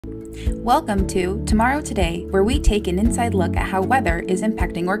Welcome to Tomorrow Today, where we take an inside look at how weather is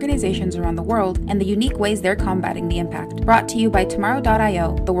impacting organizations around the world and the unique ways they're combating the impact. Brought to you by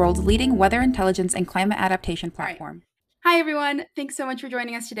Tomorrow.io, the world's leading weather intelligence and climate adaptation platform. Hi, everyone. Thanks so much for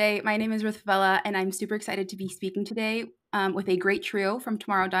joining us today. My name is Ruth Favela, and I'm super excited to be speaking today with a great trio from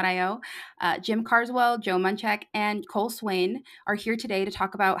Tomorrow.io. Jim Carswell, Joe Munchak, and Cole Swain are here today to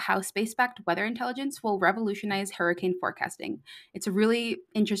talk about how space-backed weather intelligence will revolutionize hurricane forecasting. It's a really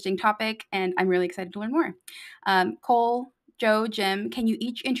interesting topic, and I'm really excited to learn more. Cole, Joe, Jim, can you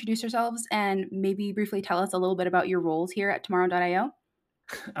each introduce yourselves and maybe briefly tell us a little bit about your roles here at Tomorrow.io?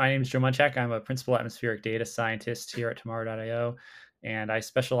 My name is Joe Munchak. I'm a principal atmospheric data scientist here at Tomorrow.io, and I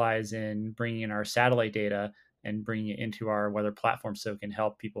specialize in bringing in our satellite data and bringing it into our weather platform so it can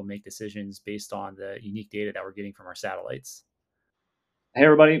help people make decisions based on the unique data that we're getting from our satellites. Hey,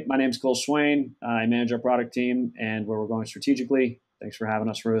 everybody. My name is Cole Swain. I manage our product team and where we're going strategically. Thanks for having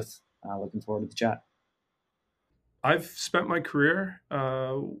us, Ruth. Looking forward to the chat. I've spent my career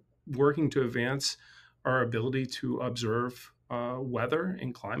working to advance our ability to observe weather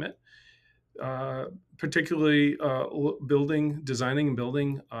and climate, particularly designing and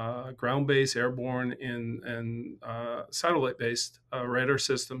building ground-based, airborne, and satellite-based radar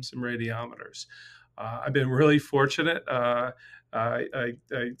systems and radiometers. I've been really fortunate. I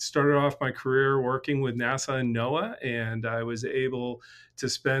started off my career working with NASA and NOAA, and I was able to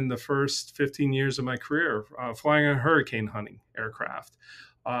spend the first 15 years of my career flying on hurricane hunting aircraft.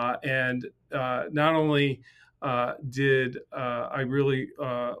 And not only did I really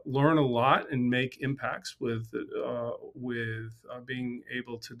learn a lot and make impacts with being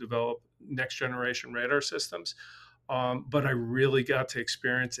able to develop next generation radar systems, but I really got to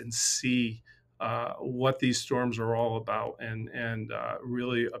experience and see what these storms are all about, and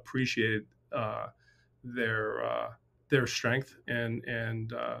really appreciated their strength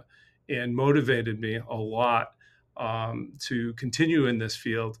and motivated me a lot to continue in this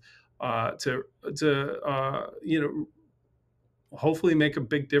field, to hopefully make a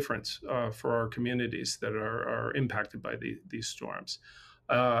big difference for our communities that are impacted by these storms.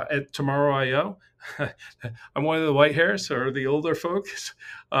 At Tomorrow.io, I'm one of the white hairs or the older folks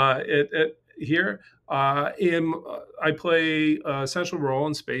here. I play a central role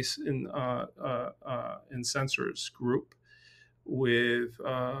in space in sensors group with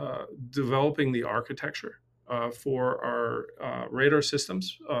developing the architecture for our radar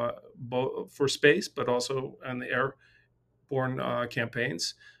systems, both for space, but also on the airborne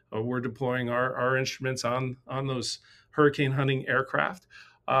campaigns. We're deploying our instruments on those hurricane hunting aircraft.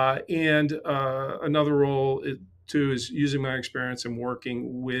 And another role too is using my experience in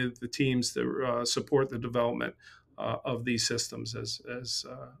working with the teams that support the development of these systems as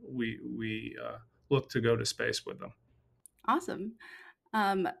we look to go to space with them. Awesome.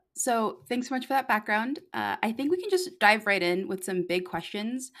 So thanks so much for that background. I think we can just dive right in with some big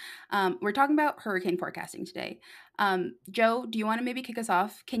questions. We're talking about hurricane forecasting today. Joe, do you want to maybe kick us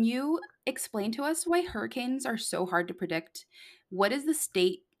off? Can you explain to us why hurricanes are so hard to predict? What is the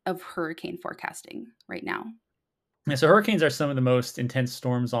state of hurricane forecasting right now? Yeah, so hurricanes are some of the most intense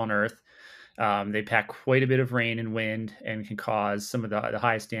storms on Earth. They pack quite a bit of rain and wind and can cause some of the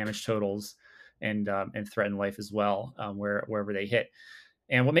highest damage totals and threaten life as well wherever they hit.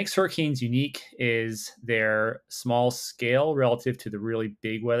 And what makes hurricanes unique is their small scale relative to the really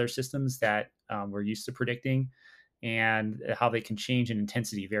big weather systems that we're used to predicting, and how they can change in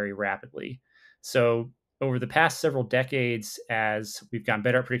intensity very rapidly. So over the past several decades, as we've gotten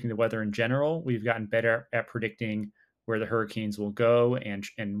better at predicting the weather in general, we've gotten better at predicting where the hurricanes will go and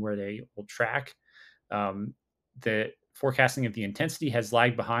where they will track. The forecasting of the intensity has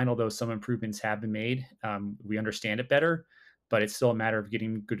lagged behind, although some improvements have been made. We understand it better, but it's still a matter of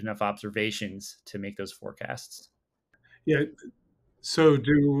getting good enough observations to make those forecasts. Yeah. So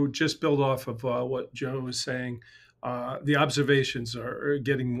to just build off of what Joe was saying, the observations are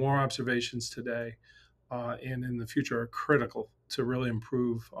getting more observations today, and in the future are critical to really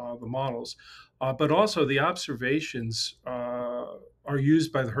improve the models. But also the observations are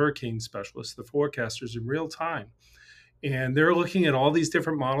used by the hurricane specialists, the forecasters, in real time. And they're looking at all these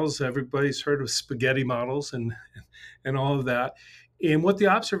different models. Everybody's heard of spaghetti models and all of that. And what the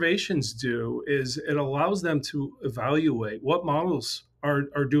observations do is it allows them to evaluate what models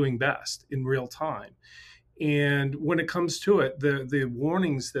are doing best in real time. And when it comes to it, the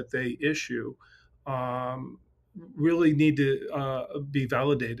warnings that they issue really need to be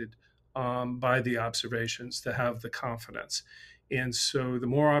validated by the observations to have the confidence. And so the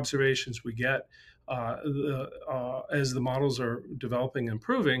more observations we get, as the models are developing and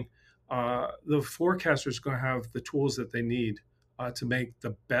improving, the forecaster is going to have the tools that they need to make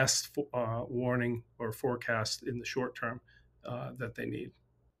the best warning or forecast in the short term that they need.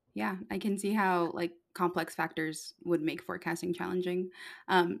 Yeah, I can see how like complex factors would make forecasting challenging.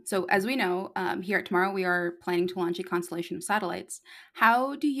 So, as we know, here at Tomorrow, we are planning to launch a constellation of satellites.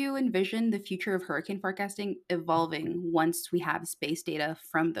 How do you envision the future of hurricane forecasting evolving once we have space data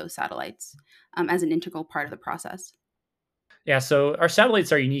from those satellites as an integral part of the process? Yeah, so our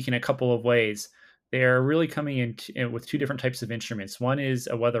satellites are unique in a couple of ways. They're really coming in with two different types of instruments. One is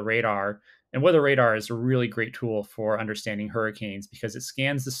a weather radar, and weather radar is a really great tool for understanding hurricanes because it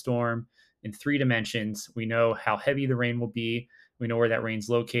scans the storm in 3 dimensions. We know how heavy the rain will be, we know where that rain's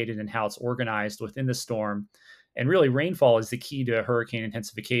located and how it's organized within the storm. And really, rainfall is the key to hurricane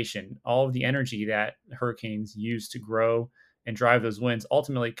intensification. All of the energy that hurricanes use to grow and drive those winds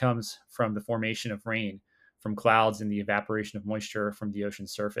ultimately comes from the formation of rain from clouds and the evaporation of moisture from the ocean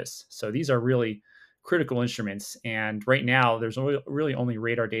surface. So these are really critical instruments. And right now, there's really only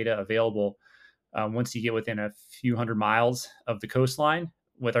radar data available once you get within a few hundred miles of the coastline.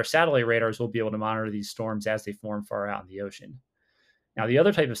 With our satellite radars, we'll be able to monitor these storms as they form far out in the ocean. Now, the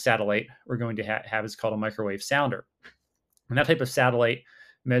other type of satellite we're going to have is called a microwave sounder. And that type of satellite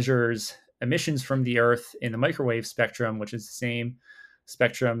measures emissions from the Earth in the microwave spectrum, which is the same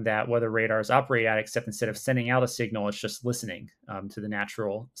spectrum that weather radars operate at, except instead of sending out a signal, it's just listening to the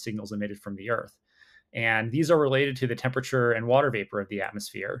natural signals emitted from the Earth. And these are related to the temperature and water vapor of the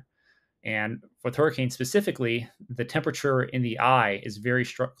atmosphere. And with hurricanes specifically, the temperature in the eye is very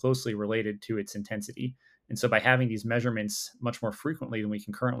closely related to its intensity. And so by having these measurements much more frequently than we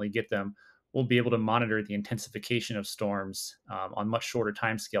can currently get them, we'll be able to monitor the intensification of storms on much shorter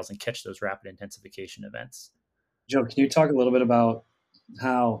timescales and catch those rapid intensification events. Joe, can you talk a little bit about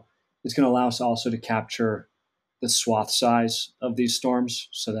how it's going to allow us also to capture the swath size of these storms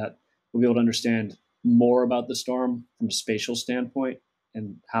so that we'll be able to understand more about the storm from a spatial standpoint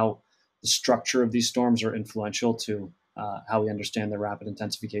and how the structure of these storms are influential to how we understand their rapid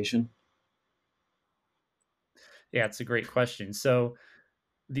intensification? Yeah, it's a great question. So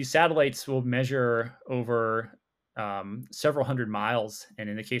these satellites will measure over several hundred miles, and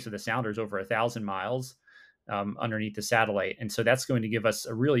in the case of the sounders, over 1,000 miles underneath the satellite. And so that's going to give us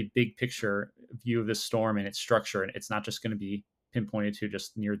a really big picture view of the storm and its structure. And it's not just going to be pinpointed to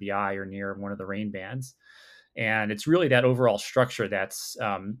just near the eye or near one of the rain bands. And it's really that overall structure that's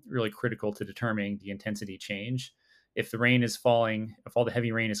really critical to determining the intensity change. If the rain is falling, if all the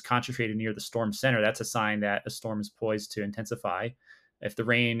heavy rain is concentrated near the storm center, that's a sign that a storm is poised to intensify. If the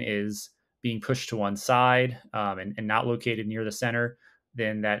rain is being pushed to one side and not located near the center,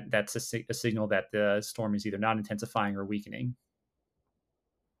 then that's a signal that the storm is either not intensifying or weakening.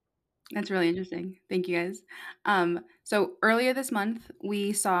 That's really interesting. Thank you, guys. So earlier this month,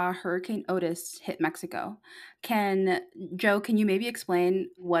 we saw Hurricane Otis hit Mexico. Joe, can you maybe explain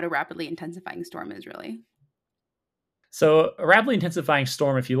what a rapidly intensifying storm is really? So a rapidly intensifying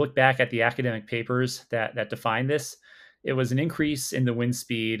storm, if you look back at the academic papers that define this, it was an increase in the wind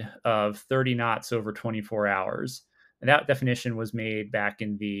speed of 30 knots over 24 hours. And that definition was made back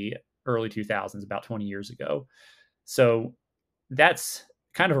in the early 2000s, about 20 years ago. So that's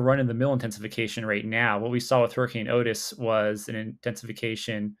kind of a run-in-the-mill intensification right now. What we saw with Hurricane Otis was an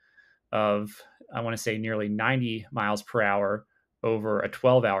intensification of, I want to say, nearly 90 miles per hour over a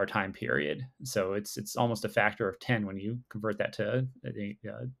 12-hour time period. So it's almost a factor of 10 when you convert that to the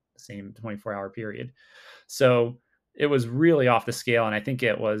same 24-hour period. So it was really off the scale, and I think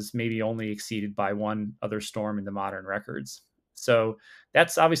it was maybe only exceeded by one other storm in the modern records. So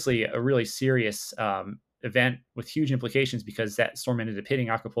that's obviously a really serious event with huge implications because that storm ended up hitting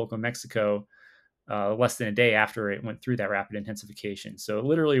Acapulco, Mexico, less than a day after it went through that rapid intensification. So it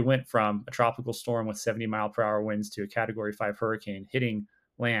literally went from a tropical storm with 70-mile-per-hour winds to a Category 5 hurricane hitting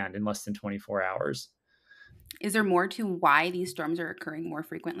land in less than 24 hours. Is there more to why these storms are occurring more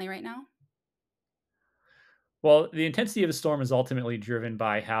frequently right now? Well, the intensity of a storm is ultimately driven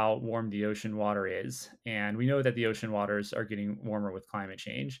by how warm the ocean water is. And we know that the ocean waters are getting warmer with climate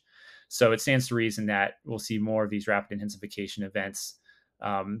change. So it stands to reason that we'll see more of these rapid intensification events.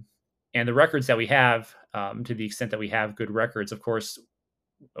 And the records that we have, to the extent that we have good records, of course,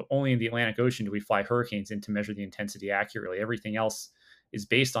 only in the Atlantic Ocean do we fly hurricanes in to measure the intensity accurately. Everything else is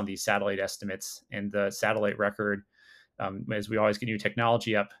based on these satellite estimates, and the satellite record, as we always get new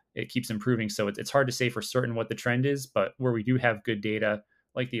technology up, it keeps improving. So it's hard to say for certain what the trend is, but where we do have good data,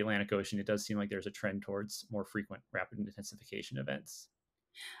 like the Atlantic Ocean, it does seem like there's a trend towards more frequent rapid intensification events.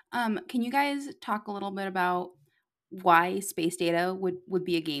 Can you guys talk a little bit about why space data would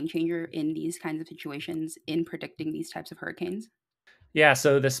be a game changer in these kinds of situations in predicting these types of hurricanes? Yeah,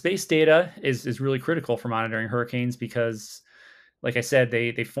 so the space data is really critical for monitoring hurricanes because like I said,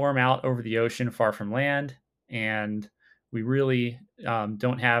 they form out over the ocean far from land, and we really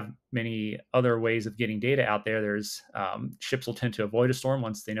don't have many other ways of getting data out there. There's ships will tend to avoid a storm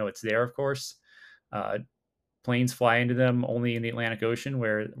once they know it's there, of course. Uh, Planes fly into them only in the Atlantic Ocean,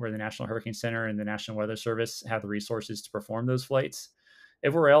 where the National Hurricane Center and the National Weather Service have the resources to perform those flights.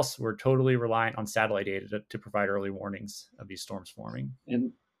 Everywhere else, we're totally reliant on satellite data to provide early warnings of these storms forming.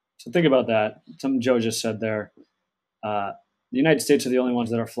 And so think about that. Something Joe just said there. The United States are the only ones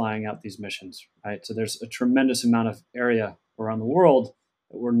that are flying out these missions, right? So there's a tremendous amount of area around the world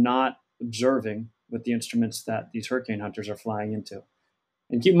that we're not observing with the instruments that these hurricane hunters are flying into.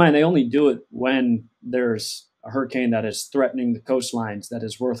 And keep in mind, they only do it when there's a hurricane that is threatening the coastlines, that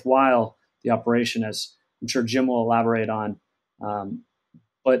is worthwhile the operation, as I'm sure Jim will elaborate on.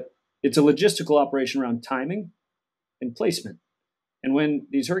 But it's a logistical operation around timing and placement. And when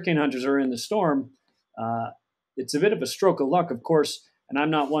these hurricane hunters are in the storm, it's a bit of a stroke of luck, of course. And I'm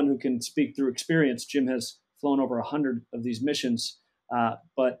not one who can speak through experience. Jim has flown over 100 of these missions.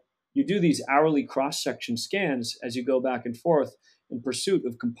 But you do these hourly cross-section scans as you go back and forth in pursuit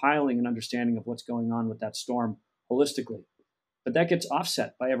of compiling an understanding of what's going on with that storm holistically. But that gets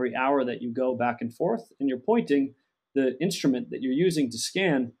offset by every hour that you go back and forth, and you're pointing the instrument that you're using to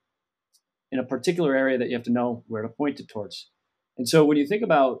scan in a particular area that you have to know where to point it towards. And so when you think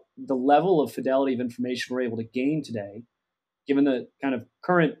about the level of fidelity of information we're able to gain today, given the kind of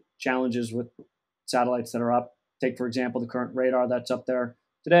current challenges with satellites that are up, take, for example, the current radar that's up there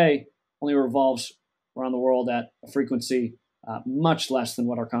today only revolves around the world at a frequency much less than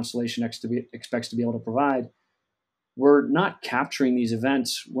what our constellation expects to be able to provide. We're not capturing these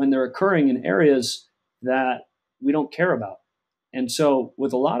events when they're occurring in areas that we don't care about. And so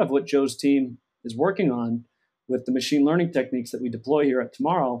with a lot of what Joe's team is working on with the machine learning techniques that we deploy here at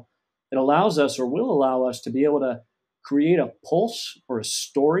Tomorrow, it allows us, or will allow us, to be able to create a pulse or a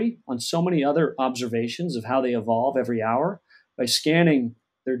story on so many other observations of how they evolve every hour by scanning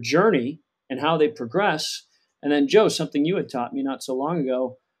their journey and how they progress. And then, Joe, something you had taught me not so long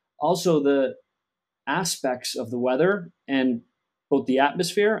ago, also the aspects of the weather and both the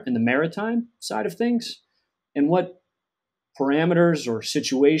atmosphere and the maritime side of things, and what parameters or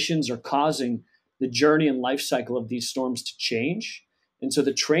situations are causing the journey and life cycle of these storms to change. And so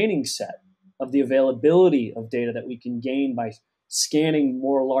the training set of the availability of data that we can gain by scanning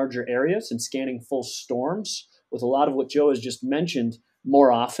more larger areas and scanning full storms with a lot of what Joe has just mentioned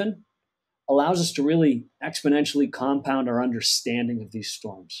more often allows us to really exponentially compound our understanding of these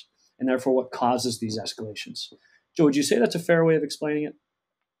storms and therefore what causes these escalations. Joe, would you say that's a fair way of explaining it?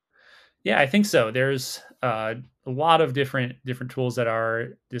 Yeah, I think so. There's a lot of different tools at our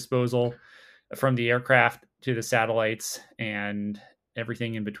disposal, from the aircraft to the satellites and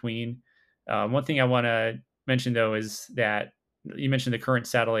everything in between. One thing I want to mention, though, is that you mentioned the current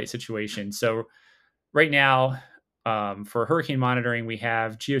satellite situation. So right now, for hurricane monitoring, we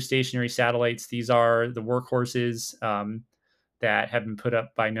have geostationary satellites. These are the workhorses that have been put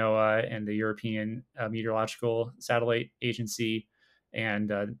up by NOAA and the European Meteorological Satellite Agency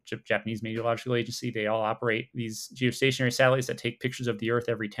and Japanese Meteorological Agency. They all operate these geostationary satellites that take pictures of the Earth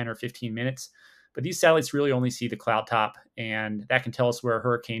every 10 or 15 minutes. But these satellites really only see the cloud top, and that can tell us where a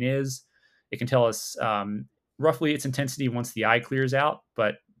hurricane is. It can tell us roughly its intensity once the eye clears out,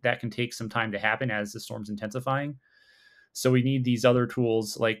 but that can take some time to happen as the storm's intensifying. So we need these other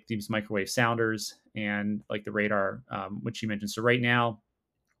tools like these microwave sounders and like the radar, which you mentioned. So right now,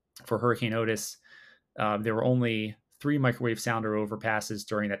 for Hurricane Otis, there were only 3 microwave sounder overpasses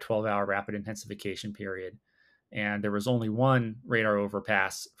during that 12-hour rapid intensification period. And there was only 1 radar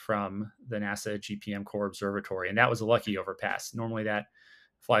overpass from the NASA GPM Core Observatory, and that was a lucky overpass. Normally that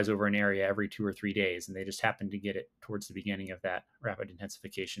flies over an area every 2 or 3 days, and they just happened to get it towards the beginning of that rapid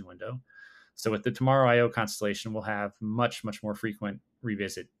intensification window. So with the Tomorrow IO constellation, we'll have much more frequent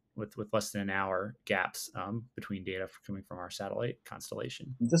revisit with less than an hour gaps between data coming from our satellite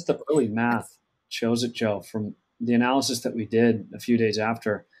constellation. Just the early math shows it, Joe. From the analysis that we did a few days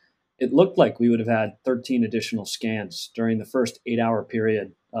after, it looked like we would have had 13 additional scans during the first 8-hour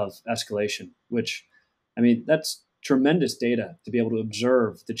period of escalation, which, I mean, that's tremendous data to be able to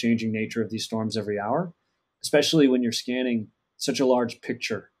observe the changing nature of these storms every hour, especially when you're scanning such a large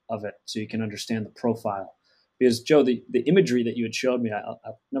picture of it so you can understand the profile. Because, Joe, the imagery that you had showed me,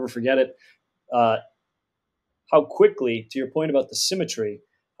 I'll never forget it, how quickly, to your point about the symmetry,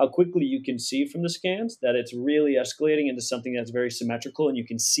 how quickly you can see from the scans that it's really escalating into something that's very symmetrical, and you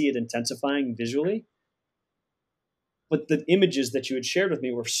can see it intensifying visually. But the images that you had shared with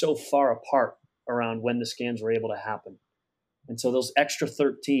me were so far apart around when the scans were able to happen. And so those extra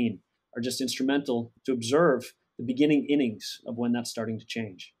 13 are just instrumental to observe the beginning innings of when that's starting to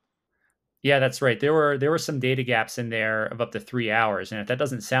change. Yeah, that's right. There were some data gaps in there of up to 3 hours, and if that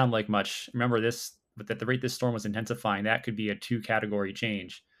doesn't sound like much, remember this. But at the rate this storm was intensifying, that could be a 2 category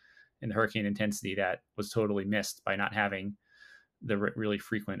change in the hurricane intensity that was totally missed by not having the really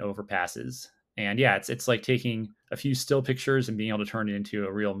frequent overpasses. And yeah, it's like taking a few still pictures and being able to turn it into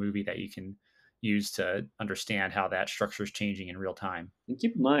a real movie that you can use to understand how that structure is changing in real time. And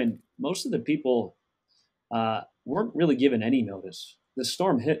keep in mind, most of the people weren't really given any notice. The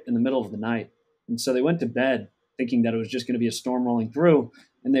storm hit in the middle of the night. And so they went to bed thinking that it was just going to be a storm rolling through.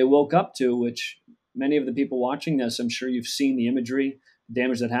 And they woke up to, which many of the people watching this, I'm sure you've seen the imagery, the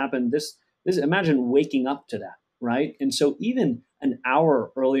damage that happened. This imagine waking up to that, right? And so even an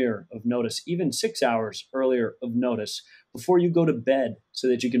hour earlier of notice, even 6 hours earlier of notice, before you go to bed, so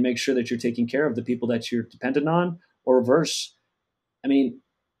that you can make sure that you're taking care of the people that you're dependent on, or reverse. I mean,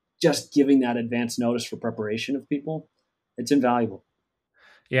 just giving that advance notice for preparation of people, it's invaluable.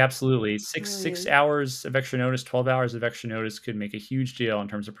 Yeah, absolutely. Six Really? hours of extra notice, 12 hours of extra notice could make a huge deal in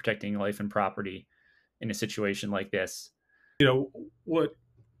terms of protecting life and property in a situation like this. You know what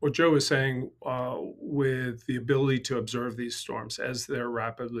Joe was saying, with the ability to observe these storms as they're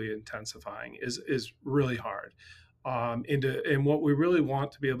rapidly intensifying is really hard. And what we really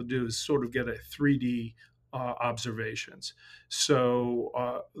want to be able to do is sort of get a 3D observations.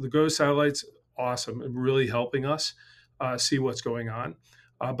 So the GO satellites, awesome, and really helping us see what's going on.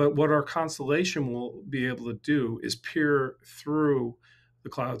 But what our constellation will be able to do is peer through the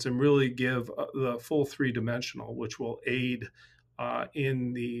clouds and really give the full three-dimensional, which will aid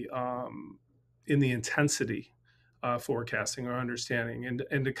in the intensity forecasting or understanding,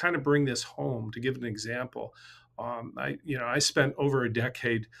 and to kind of bring this home. To give an example, I spent over a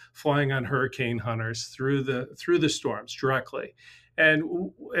decade flying on hurricane hunters through the storms directly, and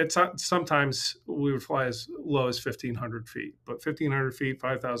it's sometimes we would fly as low as 1,500 feet, but 1,500 feet,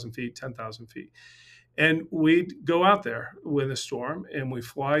 5,000 feet, 10,000 feet. And we'd go out there with a storm and we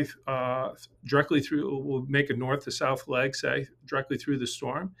fly directly through, we'll make a north to south leg, say, directly through the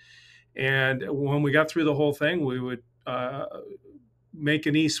storm. And when we got through the whole thing, we would make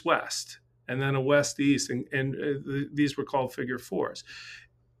an east-west and then a west-east. And these were called figure fours.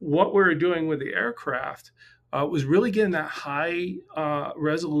 What we were doing with the aircraft was really getting that high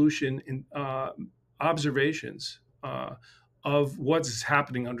resolution in, observations of what's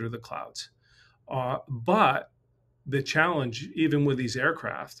happening under the clouds. But the challenge, even with these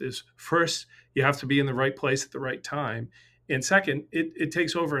aircraft, is first, you have to be in the right place at the right time. And second, it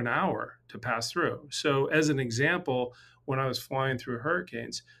takes over an hour to pass through. So as an example, when I was flying through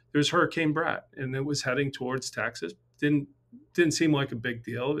hurricanes, there's Hurricane Brett, and it was heading towards Texas. Didn't seem like a big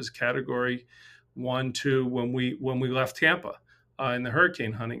deal. It was category 1, 2 when we left Tampa in the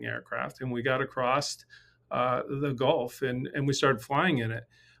hurricane hunting aircraft, and we got across the Gulf and we started flying in it.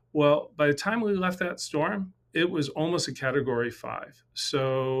 Well, by the time we left that storm, it was almost a category 5.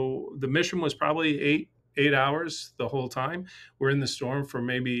 So the mission was probably eight hours the whole time. We're in the storm for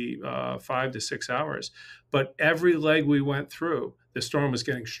maybe 5 to 6 hours. But every leg we went through, the storm was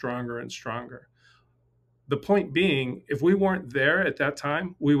getting stronger and stronger. The point being, if we weren't there at that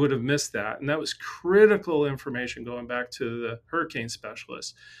time, we would have missed that. And that was critical information, going back to the hurricane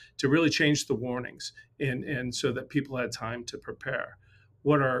specialists, to really change the warnings and so that people had time to prepare.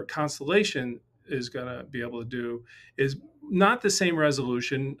 What our constellation is going to be able to do is not the same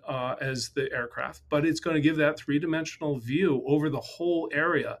resolution as the aircraft, but it's going to give that three-dimensional view over the whole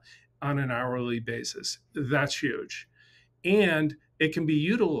area on an hourly basis. That's huge. And it can be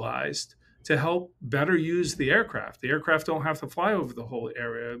utilized to help better use the aircraft. The aircraft don't have to fly over the whole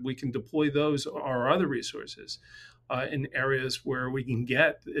area. We can deploy those or other resources in areas where we can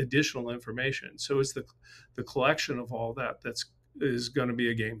get additional information. So it's the collection of all that is going to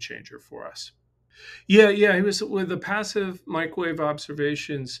be a game changer for us. Yeah. It was with the passive microwave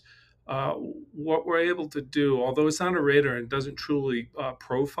observations. What we're able to do, although it's not a radar and doesn't truly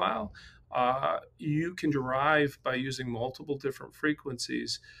profile, you can derive by using multiple different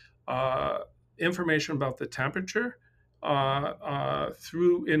frequencies information about the temperature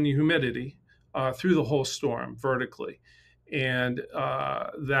through in the humidity through the whole storm vertically, and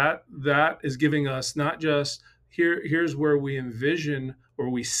that is giving us not just here's where we envision or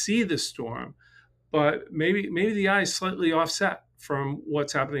we see the storm, but maybe the eye is slightly offset from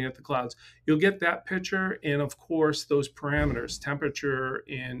what's happening at the clouds. You'll get that picture, and of course those parameters, temperature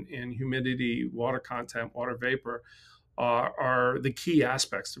and humidity, water content, water vapor, are the key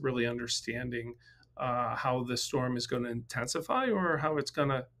aspects to really understanding how the storm is going to intensify or how it's going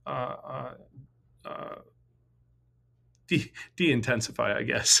to de-intensify, I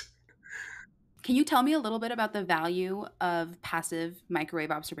guess. Can you tell me a little bit about the value of passive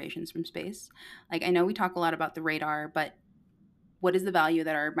microwave observations from space? Like, I know we talk a lot about the radar, but what is the value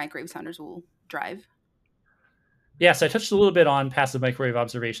that our microwave sounders will drive? Yeah, so I touched a little bit on passive microwave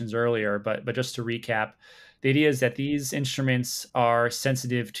observations earlier, but just to recap, the idea is that these instruments are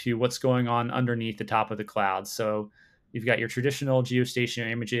sensitive to what's going on underneath the top of the cloud. So you've got your traditional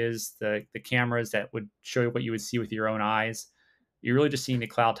geostationary images, the cameras that would show you what you would see with your own eyes. You're really just seeing the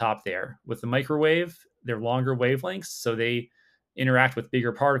cloud top there. With the microwave, they're longer wavelengths, so they interact with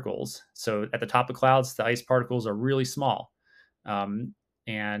bigger particles. So at the top of clouds, the ice particles are really small. Um,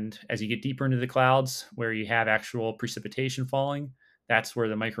 and as you get deeper into the clouds where you have actual precipitation falling, that's where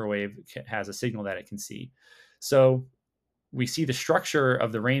the microwave has a signal that it can see. So we see the structure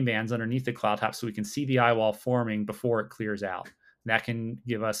of the rain bands underneath the cloud top so we can see the eye wall forming before it clears out. That can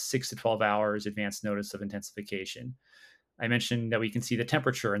give us 6 to 12 hours advance notice of intensification. I mentioned that we can see the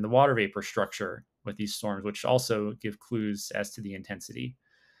temperature and the water vapor structure with these storms, which also give clues as to the intensity.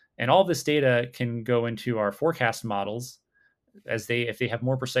 And all of this data can go into our forecast models if they have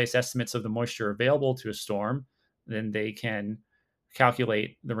more precise estimates of the moisture available to a storm, then they can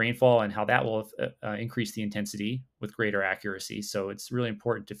calculate the rainfall and how that will increase the intensity with greater accuracy. So it's really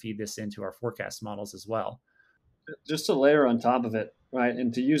important to feed this into our forecast models as well. Just to layer on top of it, right?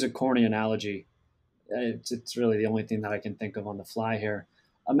 And to use a corny analogy, it's really the only thing that I can think of on the fly here.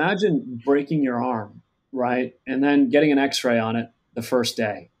 Imagine breaking your arm, right? And then getting an x-ray on it the first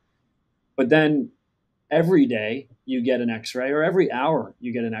day. But then every day you get an x-ray, or every hour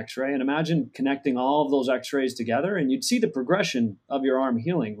you get an x-ray, and imagine connecting all of those x-rays together and you'd see the progression of your arm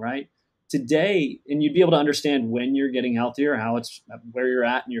healing, right? Today, and you'd be able to understand when you're getting healthier, how it's where you're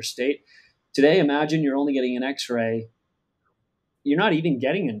at in your state. Today, imagine you're only getting an x-ray. You're not even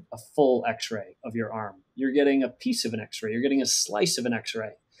getting a full x-ray of your arm. You're getting a piece of an x-ray. You're getting a slice of an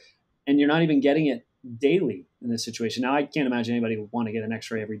x-ray, and you're not even getting it daily in this situation. Now, I can't imagine anybody would want to get an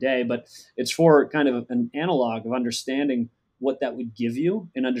x-ray every day, but it's for kind of an analog of understanding what that would give you,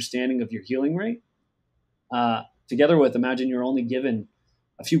 an understanding of your healing rate. Together with, imagine you're only given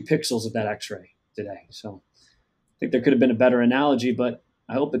a few pixels of that x-ray today. So I think there could have been a better analogy, but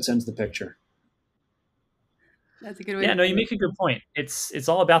I hope it sends the picture. That's a good way. Yeah, no, you make a good point. It's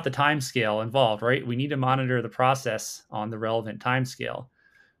all about the time scale involved, right? We need to monitor the process on the relevant time scale.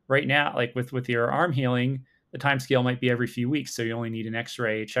 Right now, like with your arm healing, the time scale might be every few weeks, so you only need an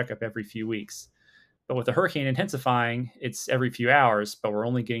x-ray checkup every few weeks. But with the hurricane intensifying, it's every few hours, but we're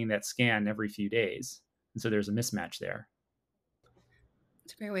only getting that scan every few days. And so there's a mismatch there.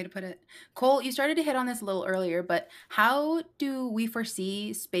 That's a great way to put it. Cole, you started to hit on this a little earlier, but how do we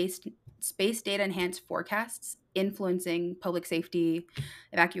foresee space data enhanced forecasts influencing public safety,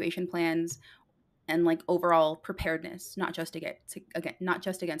 evacuation plans, and like overall preparedness, not just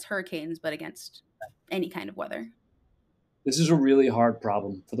against hurricanes, but against any kind of weather? This is a really hard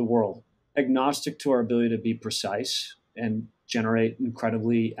problem for the world. Agnostic to our ability to be precise and generate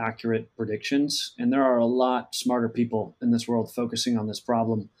incredibly accurate predictions. And there are a lot smarter people in this world focusing on this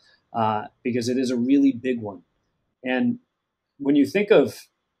problem because it is a really big one. And when you think of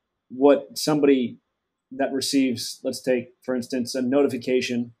what somebody that receives, let's take, for instance, a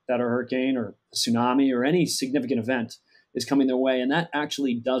notification that a hurricane or a tsunami or any significant event is coming their way, and that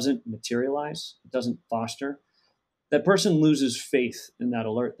actually doesn't materialize, it doesn't foster, that person loses faith in that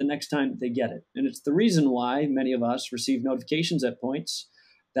alert the next time they get it. And it's the reason why many of us receive notifications at points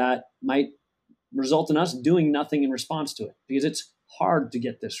that might result in us doing nothing in response to it, because it's hard to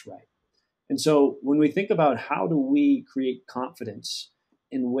get this right. And so when we think about how do we create confidence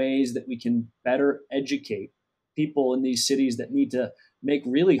in ways that we can better educate people in these cities that need to make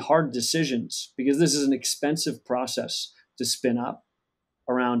really hard decisions, because this is an expensive process to spin up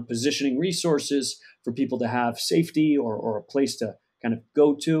around positioning resources for people to have safety or a place to kind of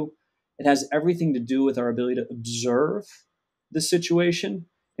go to. It has everything to do with our ability to observe the situation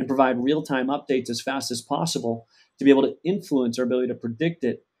and provide real-time updates as fast as possible to be able to influence our ability to predict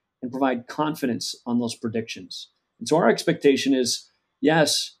it and provide confidence on those predictions. And so our expectation is,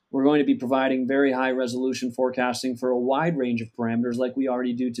 yes, we're going to be providing very high resolution forecasting for a wide range of parameters like we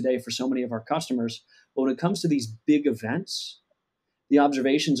already do today for so many of our customers. But when it comes to these big events, the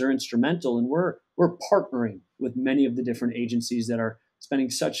observations are instrumental, and we're partnering with many of the different agencies that are spending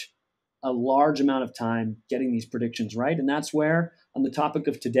such a large amount of time getting these predictions right. And that's where, on the topic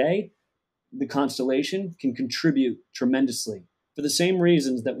of today, the constellation can contribute tremendously for the same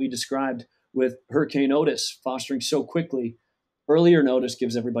reasons that we described with Hurricane Otis fostering so quickly. Earlier notice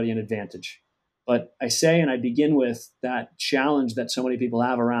gives everybody an advantage. But I say, and I begin with that challenge that so many people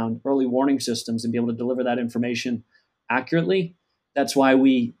have around early warning systems and be able to deliver that information accurately. That's why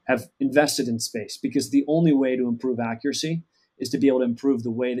we have invested in space, because the only way to improve accuracy is to be able to improve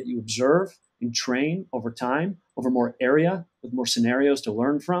the way that you observe and train over time, over more area, with more scenarios to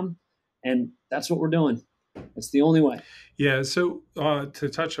learn from. And that's what we're doing. It's the only way. Yeah. So to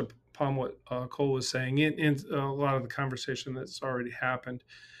touch upon what Cole was saying, in a lot of the conversation that's already happened,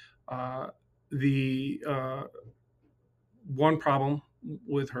 the one problem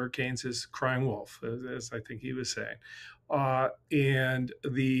with hurricanes is crying wolf, as I think he was saying, and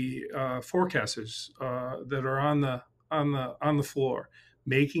the forecasters that are on the floor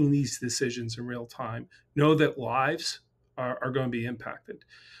making these decisions in real time know that lives are going to be impacted,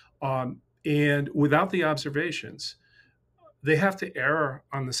 and without the observations, they have to err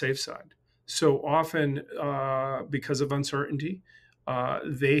on the safe side. So often, because of uncertainty,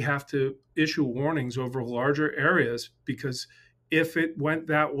 they have to issue warnings over larger areas, because if it went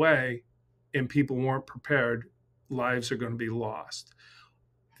that way and people weren't prepared, lives are going to be lost.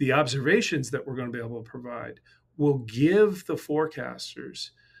 The observations that we're going to be able to provide will give the forecasters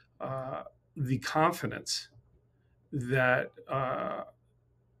the confidence that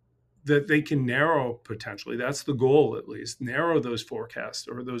that they can narrow, potentially, that's the goal, at least, narrow those forecasts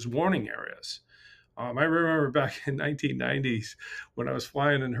or those warning areas. I remember back in 1990s when I was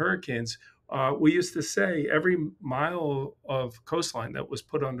flying in hurricanes, we used to say every mile of coastline that was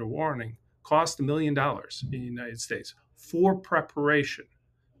put under warning cost $1 million in the United States for preparation,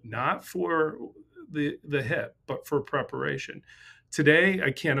 not for the hit, but for preparation. Today,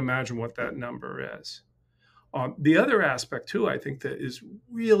 I can't imagine what that number is. The other aspect, too, I think that is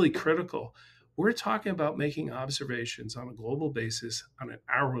really critical, we're talking about making observations on a global basis, on an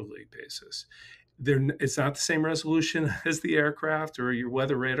hourly basis. It's not the same resolution as the aircraft or your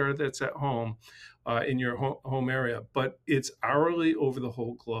weather radar that's at home in your home area, but it's hourly over the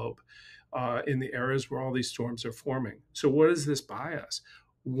whole globe in the areas where all these storms are forming. So what does this buy us?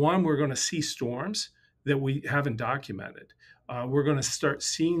 One, we're going to see storms that we haven't documented. We're going to start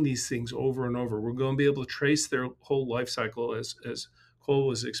seeing these things over and over. We're going to be able to trace their whole life cycle, as Cole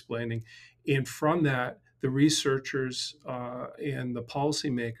was explaining. And from that, the researchers and the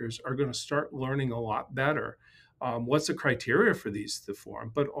policymakers are going to start learning a lot better. What's the criteria for these to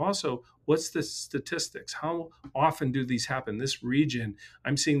form, but also what's the statistics? How often do these happen? This region,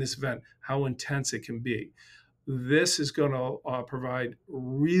 I'm seeing this event, how intense it can be. This is going to provide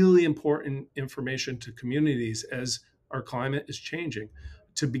really important information to communities as our climate is changing,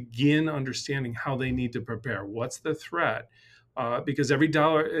 to begin understanding how they need to prepare. What's the threat? Because every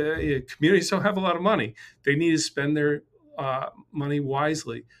dollar, communities don't have a lot of money. They need to spend their money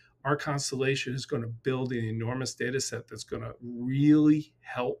wisely. Our constellation is going to build an enormous data set that's going to really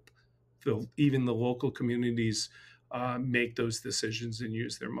help even the local communities make those decisions and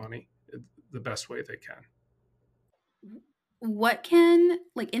use their money the best way they can. What can,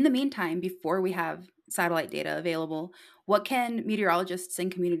 like, in the meantime, before we have satellite data available, what can meteorologists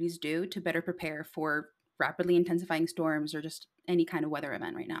and communities do to better prepare for rapidly intensifying storms or just any kind of weather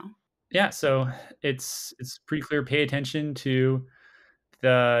event right now? Yeah, so it's pretty clear. Pay attention to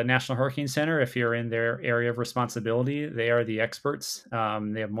the National Hurricane Center if you're in their area of responsibility. They are the experts.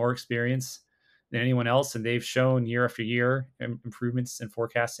 They have more experience than anyone else, and they've shown year after year improvements in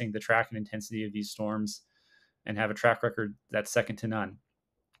forecasting the track and intensity of these storms, and have a track record that's second to none.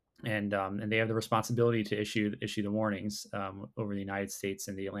 And they have the responsibility to issue the warnings over the United States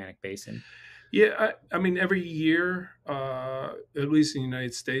and the Atlantic Basin. Yeah, I mean, every year, at least in the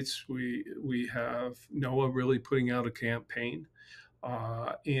United States, we have NOAA really putting out a campaign.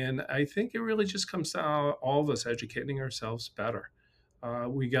 And I think it really just comes down to all of us educating ourselves better.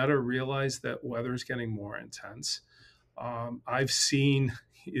 We got to realize that weather is getting more intense. I've seen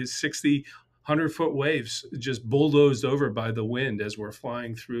 60, 100-foot waves just bulldozed over by the wind as we're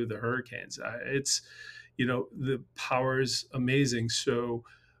flying through the hurricanes. It's, the power is amazing. So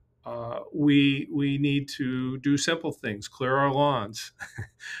we need to do simple things, clear our lawns,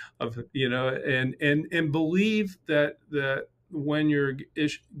 and believe that when you're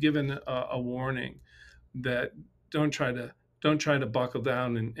given a warning, that don't try to buckle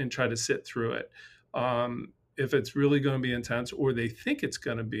down and try to sit through it. If it's really going to be intense, or they think it's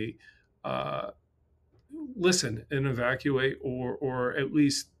going to be, listen and evacuate, or at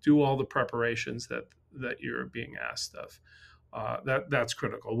least do all the preparations that you're being asked of. That's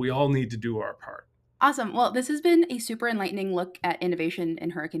critical. We all need to do our part. Awesome. Well, this has been a super enlightening look at innovation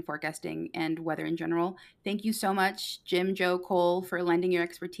in hurricane forecasting and weather in general. Thank you so much, Jim, Joe, Cole, for lending your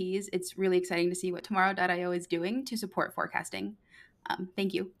expertise. It's really exciting to see what tomorrow.io is doing to support forecasting.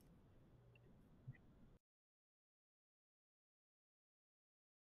 Thank you.